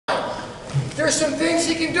There's some things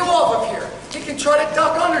he can do off of here. He can try to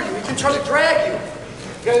duck under you. He can try to drag you.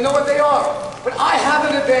 You gotta know what they are. But I have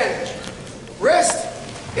an advantage. Wrist,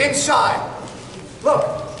 inside. Look,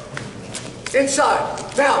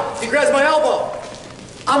 inside. Now, he grabs my elbow.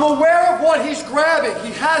 I'm aware of what he's grabbing.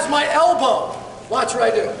 He has my elbow. Watch what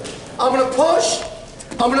I do. I'm gonna push,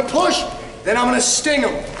 then I'm gonna sting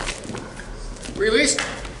him. Release.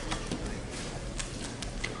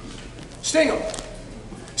 Sting him.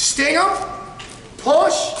 Sting him,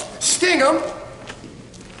 push, sting him.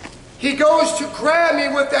 He goes to grab me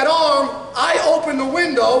with that arm. I open the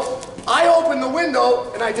window,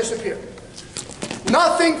 and I disappear.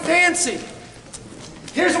 Nothing fancy.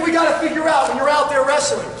 Here's what we gotta figure out when you're out there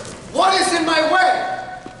wrestling. What is in my way?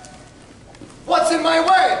 What's in my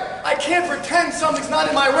way? I can't pretend something's not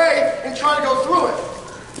in my way and try to go through it.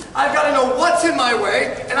 I've got to know what's in my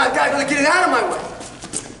way, and I've got to get it out of my way.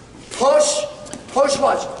 Push, push,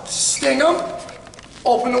 watch. Sting them,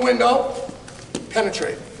 open the window,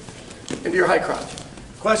 penetrate into your high crouch.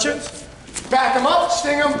 Questions? Back them up,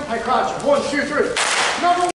 sting them, high crouch. 1, 2, 3. Number